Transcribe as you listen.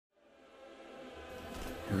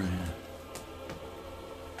Here I am.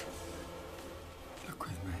 Look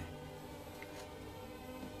with me.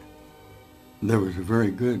 There was a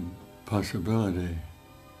very good possibility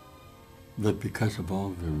that because of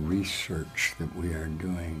all the research that we are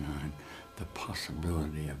doing on the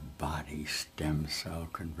possibility of body stem cell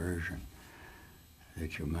conversion,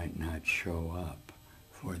 that you might not show up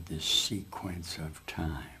for this sequence of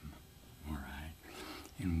time, all right,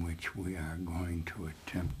 in which we are going to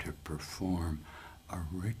attempt to perform a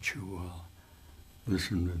ritual,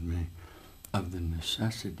 listen with me, of the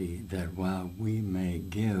necessity that while we may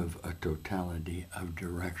give a totality of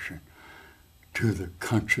direction to the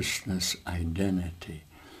consciousness identity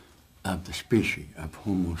of the species of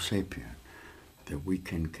Homo sapien, that we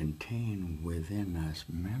can contain within us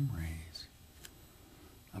memories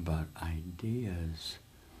about ideas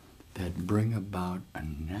that bring about a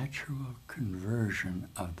natural conversion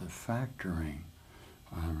of the factoring,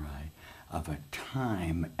 all right, of a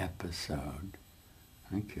time episode.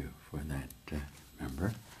 Thank you for that,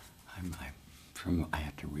 remember? I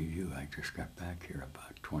had to review. I just got back here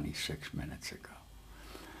about 26 minutes ago.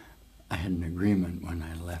 I had an agreement when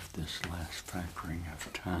I left this last factoring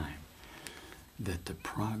of time that the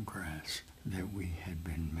progress that we had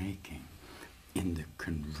been making in the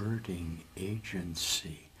converting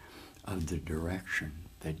agency of the direction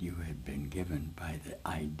that you had been given by the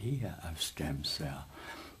idea of stem cell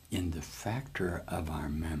in the factor of our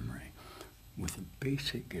memory, with a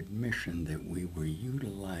basic admission that we were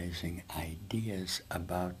utilizing ideas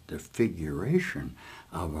about the figuration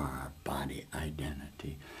of our body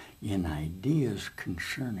identity in ideas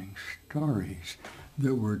concerning stories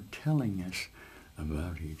that were telling us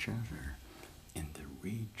about each other in the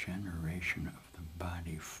regeneration of the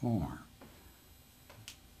body form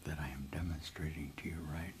that I am demonstrating to you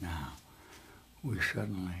right now. We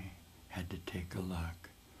suddenly had to take a look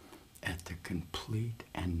at the complete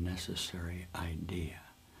and necessary idea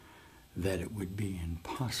that it would be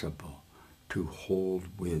impossible to hold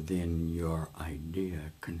within your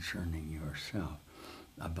idea concerning yourself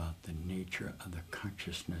about the nature of the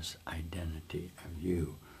consciousness identity of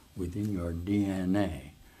you within your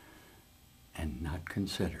DNA and not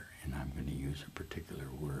consider, and I'm going to use a particular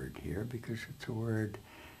word here because it's a word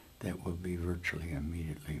that will be virtually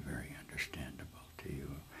immediately very understandable to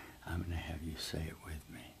you. I'm going to have you say it with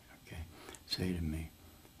me. Say to me,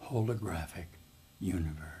 holographic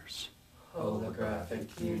universe.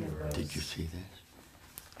 Holographic universe. Did you see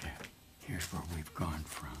this? Yeah. Here's where we've gone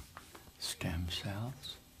from stem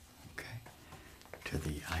cells, okay, to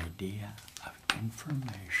the idea of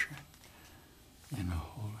information in a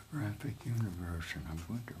holographic universe. And I'm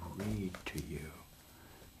going to read to you,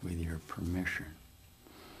 with your permission,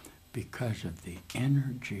 because of the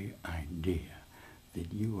energy idea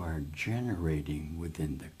that you are generating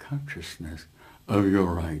within the consciousness of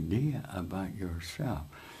your idea about yourself.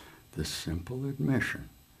 The simple admission,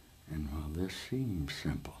 and while this seems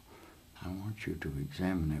simple, I want you to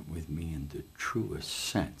examine it with me in the truest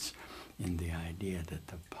sense, in the idea that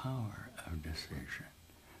the power of decision,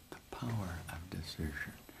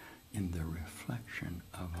 in the reflection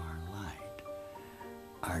of our light,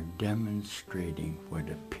 are demonstrating what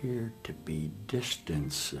appear to be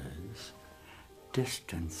distances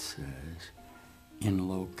in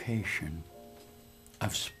location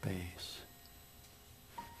of space.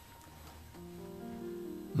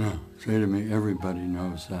 Now, say to me, everybody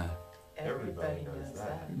knows that. Everybody knows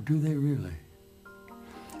that. Do they really?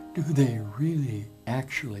 Do they really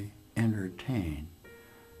actually entertain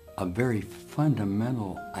a very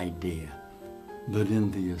fundamental idea that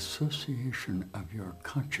in the association of your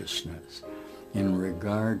consciousness in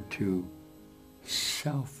regard to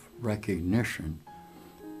self-recognition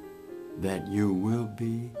that you will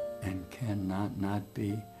be and cannot not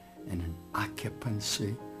be in an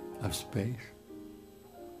occupancy of space?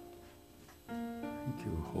 Thank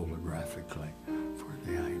you holographically for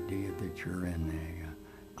the idea that you're in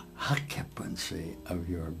a occupancy of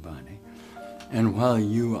your body. And while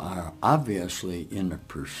you are obviously in a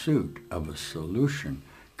pursuit of a solution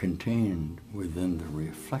contained within the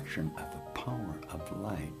reflection of the power of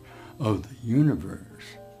light of the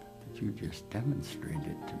universe that you just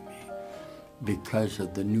demonstrated to me, because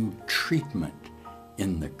of the new treatment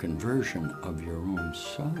in the conversion of your own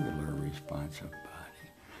cellular responsive body,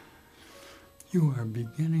 you are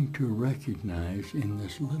beginning to recognize in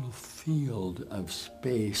this little field of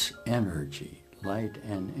space energy, light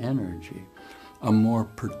and energy, a more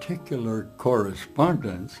particular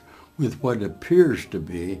correspondence with what appears to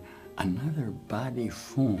be another body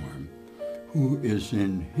form who is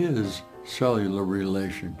in his cellular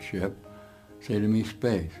relationship, say to me,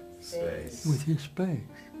 space, Space. with his space.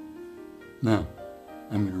 Now,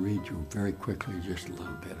 I'm going to read you very quickly just a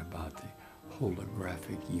little bit about the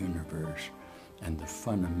holographic universe and the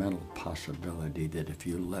fundamental possibility that if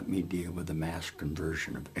you let me deal with the mass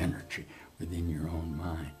conversion of energy within your own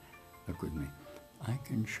mind, look with me, I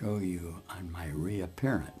can show you on my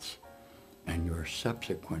reappearance and your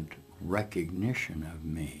subsequent recognition of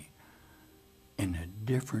me in a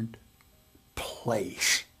different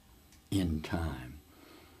place in time,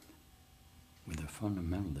 with a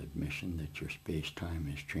fundamental admission that your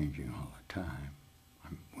space-time is changing all the time.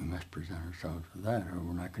 We must present ourselves with that, or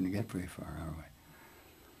we're not going to get very far, are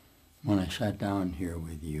we? When I sat down here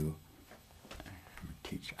with you,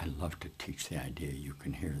 I love to teach the idea, you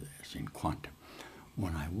can hear this, in quantum.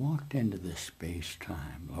 When I walked into this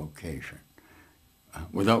space-time location,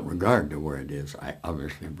 without regard to where it is, I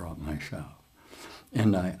obviously brought myself.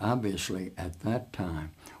 And I obviously, at that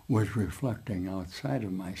time, was reflecting outside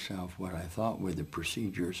of myself what I thought were the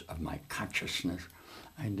procedures of my consciousness,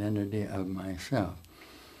 identity of myself,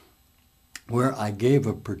 where I gave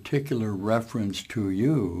a particular reference to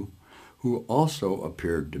you, who also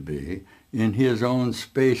appeared to be in his own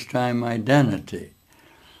space-time identity.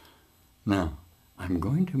 Now, I'm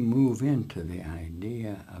going to move into the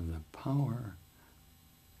idea of the power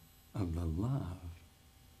of the love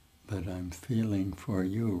that I'm feeling for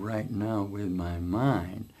you right now with my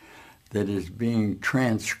mind, that is being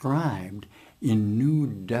transcribed in new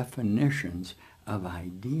definitions of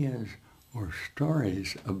ideas or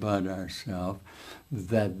stories about ourselves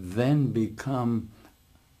that then become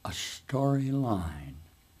a storyline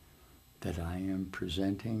that I am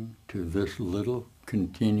presenting to this little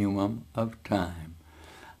continuum of time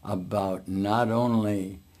about not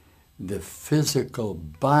only the physical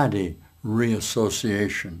body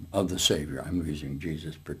reassociation of the Savior, I'm using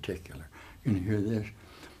Jesus particular, you can hear this,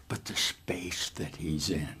 but the space that he's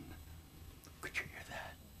in. Could you hear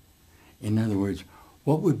that? In other words,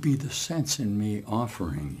 what would be the sense in me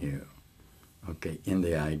offering you? Okay, in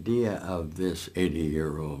the idea of this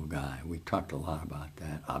 80-year-old guy, we talked a lot about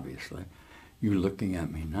that, obviously. You looking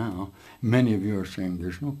at me now, many of you are saying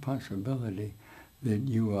there's no possibility that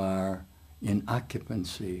you are in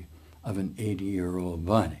occupancy of an 80-year-old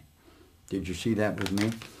body. Did you see that with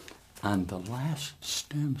me? On the last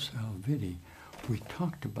stem cell video, we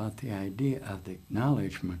talked about the idea of the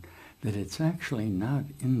acknowledgement that it's actually not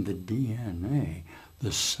in the DNA,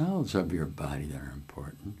 the cells of your body that are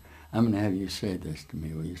important. I'm going to have you say this to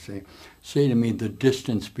me. Will you say to me the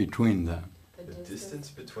distance between them? The distance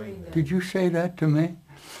between them. Did you say that to me?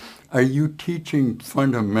 Are you teaching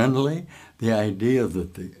fundamentally the idea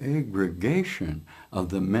that the aggregation of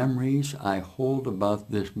the memories I hold about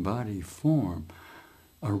this body form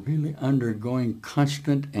are really undergoing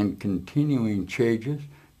constant and continuing changes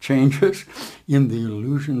in the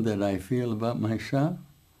illusion that I feel about myself?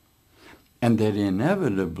 And that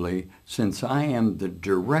inevitably, since I am the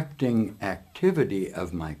directing activity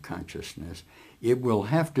of my consciousness, it will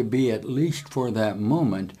have to be, at least for that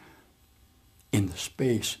moment, in the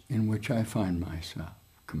space in which I find myself.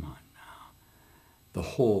 Come on now. The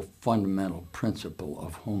whole fundamental principle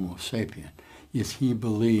of Homo sapien is he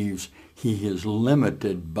believes he is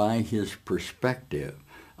limited by his perspective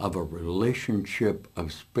of a relationship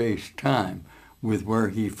of space-time with where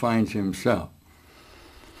he finds himself.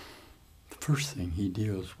 The first thing he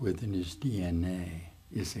deals with in his DNA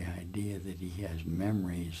is the idea that he has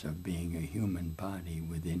memories of being a human body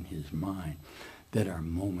within his mind that are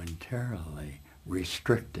momentarily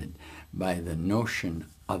restricted by the notion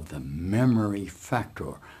of the memory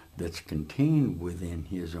factor that's contained within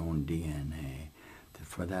his own DNA, that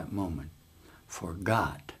for that moment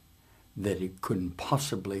forgot that it couldn't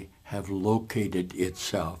possibly have located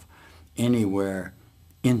itself anywhere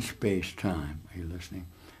in space-time, are you listening,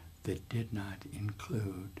 that did not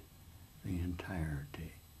include the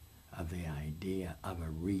entirety of the idea of a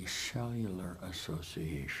recellular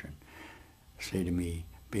association. Say to me,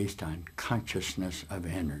 based on consciousness of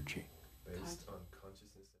energy.